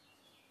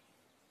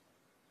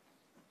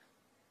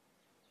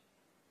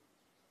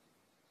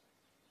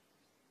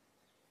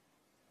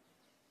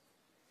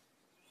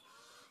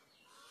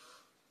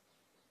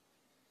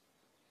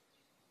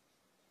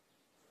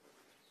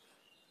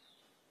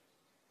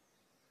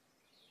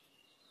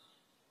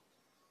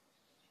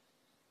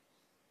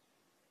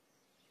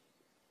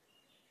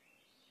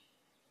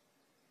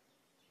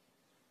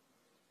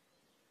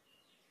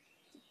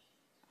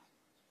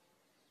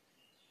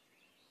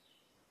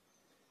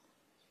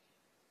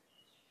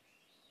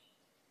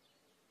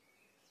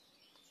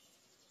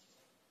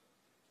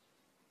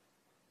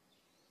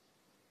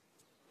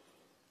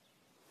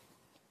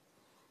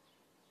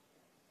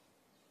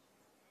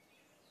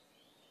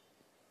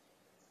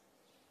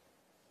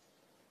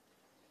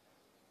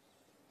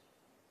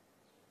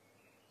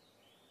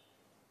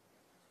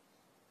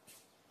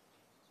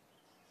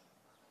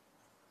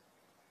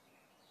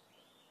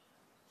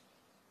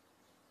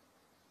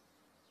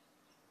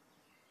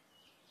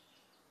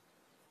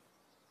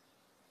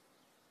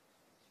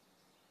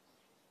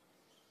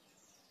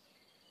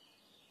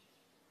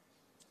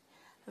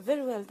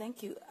 Very well,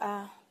 thank you.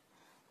 I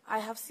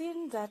have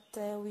seen that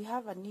we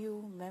have a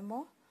new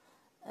memo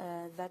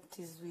that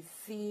is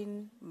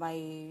within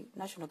my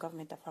National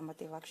Government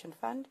Affirmative Action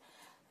Fund.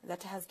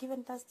 that has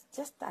given us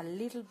just a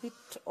little bit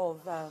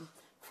of,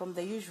 from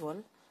the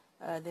usual.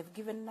 They've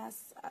given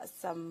us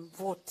some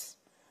votes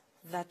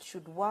that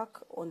should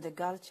work on the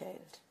girl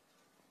child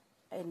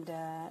and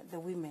the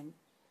women.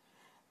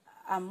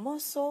 I'm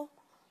also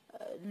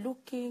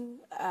looking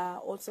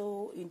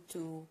also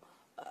into,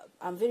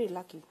 I'm very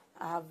lucky.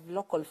 I have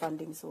local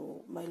funding,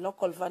 so my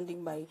local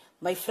funding,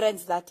 my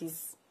friends that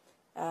is,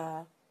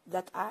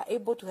 that are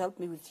able to help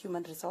me with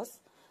human resource,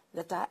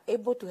 that are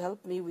able to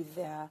help me with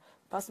their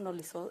personal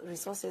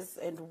resources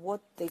and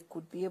what they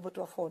could be able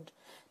to afford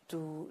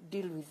to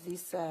deal with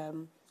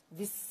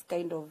this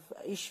kind of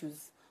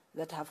issues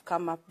that have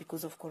come up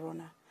because of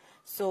Corona.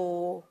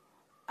 So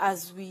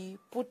as we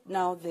put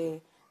now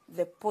the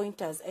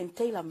pointers and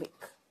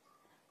tailor-make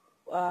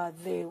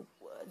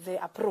the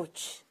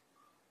approach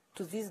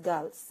to these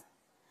girls,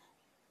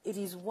 it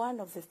is one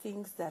of the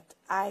things that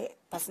I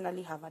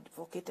personally have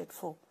advocated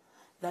for,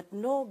 that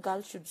no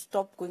girl should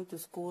stop going to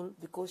school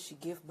because she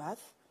gave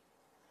birth,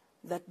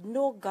 that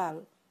no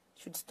girl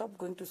should stop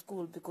going to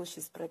school because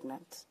she's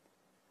pregnant,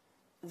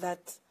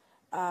 that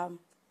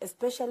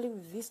especially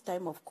with this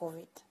time of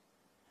COVID,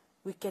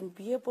 we can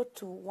be able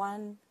to,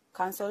 one,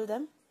 counsel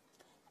them,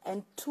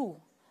 and two,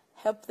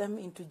 help them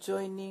into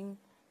joining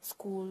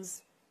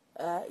schools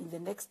in the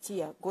next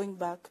year, going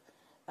back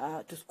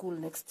to school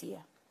next year.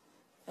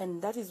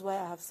 And that is why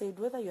I have said,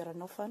 whether you're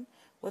an orphan,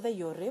 whether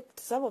you're raped,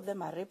 some of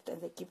them are raped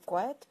and they keep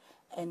quiet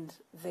and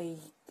they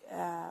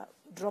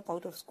drop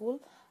out of school.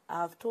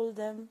 I have told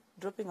them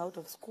dropping out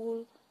of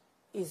school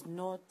is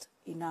not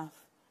enough,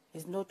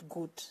 is not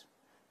good.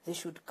 They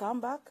should come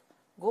back,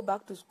 go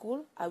back to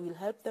school. I will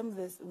help them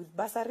with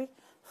bursary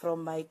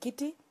from my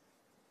kitty.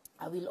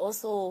 I will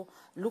also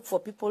look for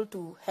people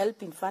to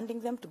help in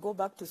funding them to go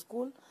back to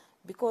school,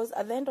 because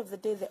at the end of the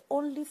day, the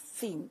only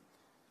thing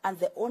and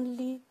the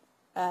only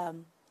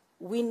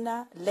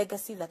winner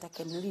legacy that I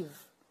can leave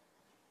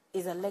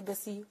is a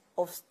legacy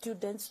of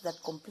students that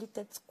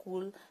completed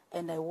school,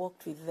 and I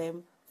worked with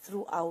them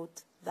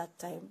throughout that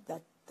time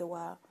that they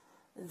were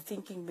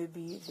thinking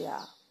maybe they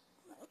are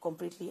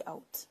completely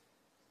out.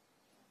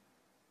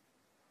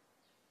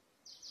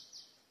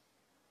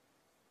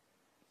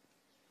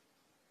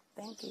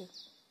 Thank you.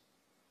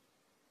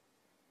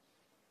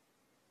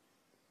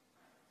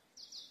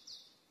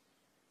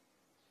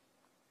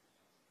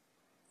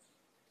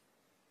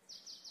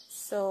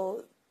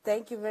 So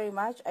thank you very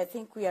much. I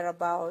think we are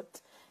about,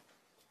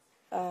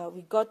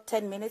 we got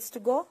 10 minutes to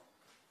go.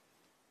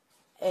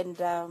 And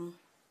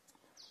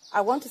I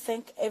want to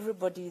thank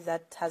everybody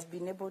that has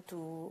been able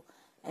to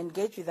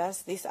engage with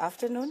us this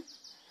afternoon.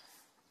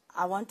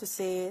 I want to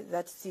say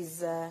that it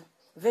is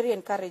very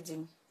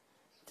encouraging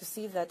to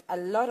see that a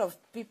lot of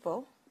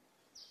people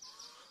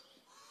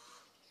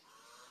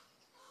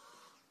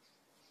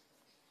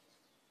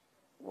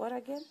What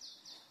again?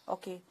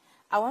 Okay.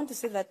 I want to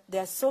say that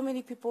there are so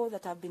many people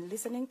that have been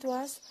listening to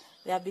us.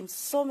 There have been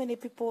so many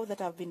people that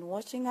have been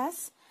watching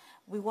us.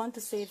 We want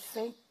to say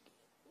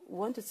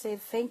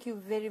thank you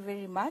very,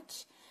 very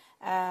much.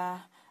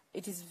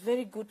 It is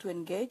very good to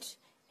engage.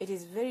 It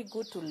is very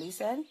good to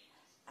listen.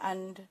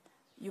 And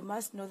you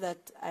must know that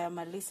I am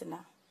a listener.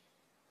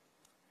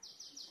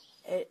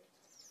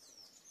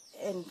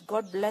 And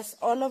God bless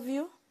all of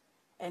you,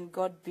 and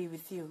God be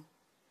with you.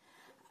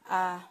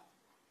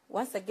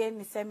 Once again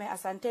niseme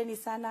asanteni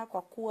sana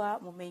kwa kuwa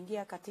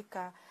mumeingia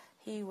katika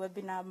hii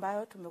webinar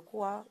ambayo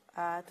tumekuwa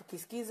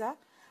tukisikiza.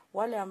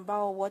 Wale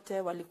ambao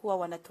wote walikuwa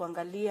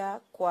wanatuangalia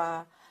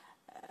kwa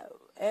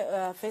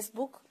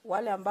Facebook,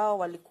 wale ambao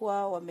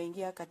walikuwa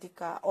wameingia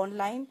katika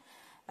online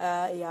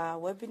ya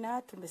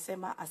webinar,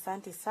 tumesema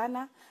asante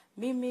sana.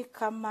 Mimi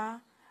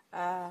kama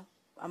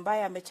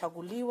ambaye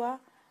amechaguliwa,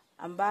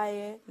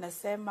 ambaye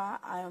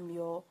nasema I am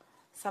your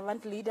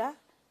servant leader,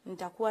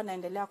 nitakuwa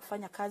naendelea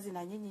kufanya kazi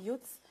na nyinyi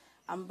youths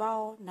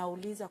ambao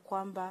nauliza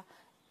kwamba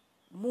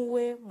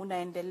muwe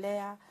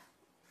munaendelea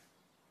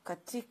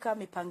katika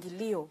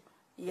mipangilio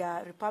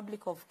ya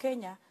Republic of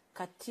Kenya,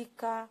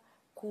 katika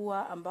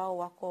kuwa ambao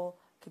wako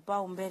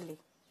kipao mbele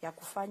ya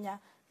kufanya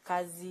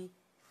kazi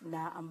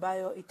na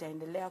ambayo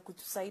itaendelea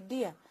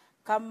kutusaidia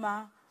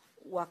kama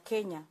wa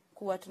Kenya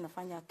kuwa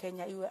tunafanya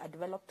Kenya iwe a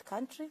developed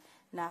country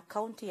na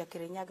county ya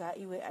Kirinyaga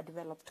iwe a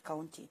developed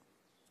county.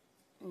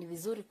 Ni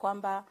vizuri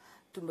kwamba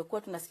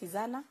tumekuwa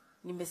tunasikizana.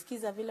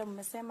 Nimesikiza vile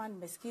mmesema,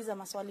 nimesikiza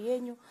maswali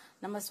yenu,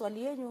 na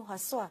maswali yenu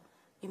haswa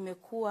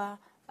imekuwa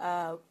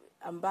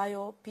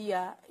ambayo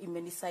pia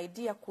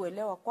imenisaidia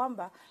kuelewa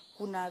kwamba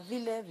kuna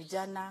vile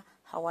vijana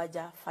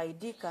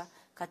hawajafaidika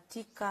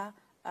katika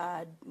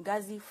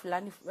ngazi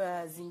fulani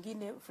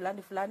zingine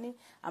fulani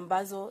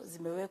ambazo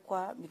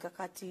zimewekwa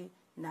mikakati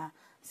na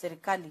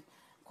serikali.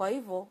 Kwa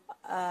hivyo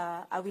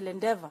I will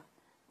endeavor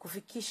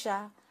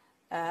kufikisha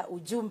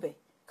ujumbe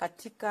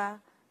katika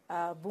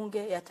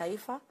bunge ya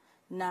taifa,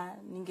 na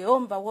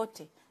ningeomba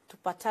wote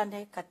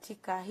tupatane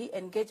katika hii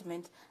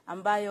engagement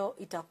ambayo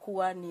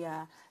itakuwa ni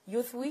ya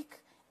Youth Week,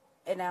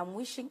 and I'm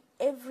wishing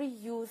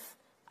every youth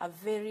a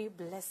very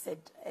blessed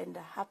and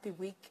a happy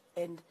week,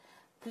 and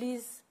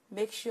please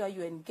make sure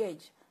you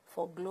engage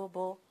for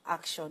global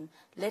action.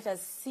 Let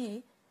us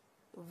see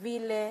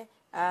vile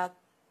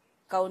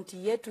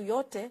kaunti yetu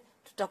yote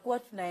tutakuwa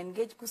tuna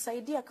engage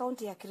kusaidia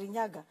kaunti ya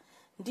Kirinyaga,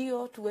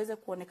 ndio tuweze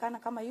kuonekana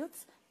kama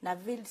youths, na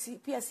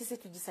pia sisi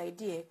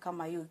tujisaidie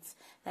kama youths.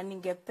 Na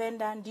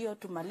ningependa ndio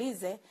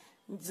tumalize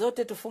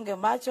zote, tufunge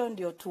macho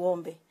ndio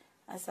tuombe.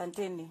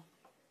 Asanteni.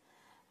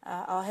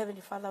 Our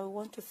Heavenly Father, we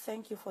want to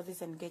thank you for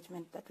this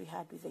engagement that we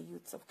had with the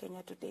youths of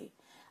Kenya today.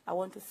 I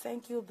want to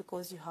thank you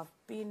because you have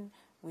been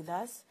with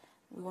us.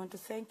 We want to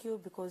thank you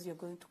because you're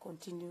going to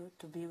continue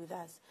to be with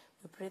us.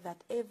 We pray that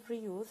every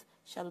youth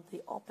shall be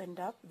opened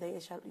up. You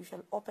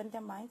shall open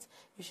their minds.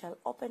 You shall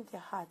open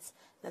their hearts,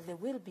 that they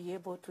will be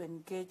able to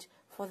engage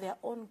for their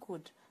own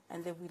good,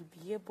 and they will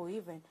be able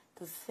even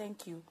to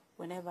thank you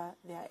whenever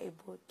they are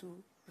able to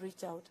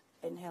reach out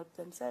and help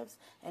themselves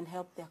and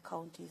help their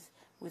counties.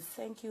 We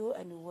thank you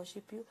and we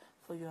worship you,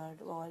 for you are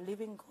our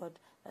living God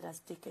that has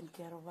taken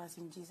care of us.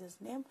 In Jesus'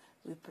 name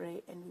we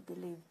pray and we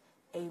believe.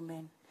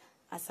 Amen.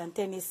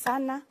 Asanteni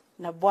sana,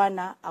 na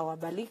Bwana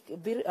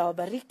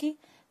awabariki,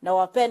 na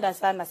wapenda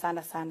sana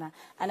sana sana.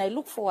 And I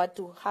look forward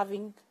to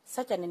having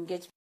such an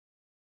engagement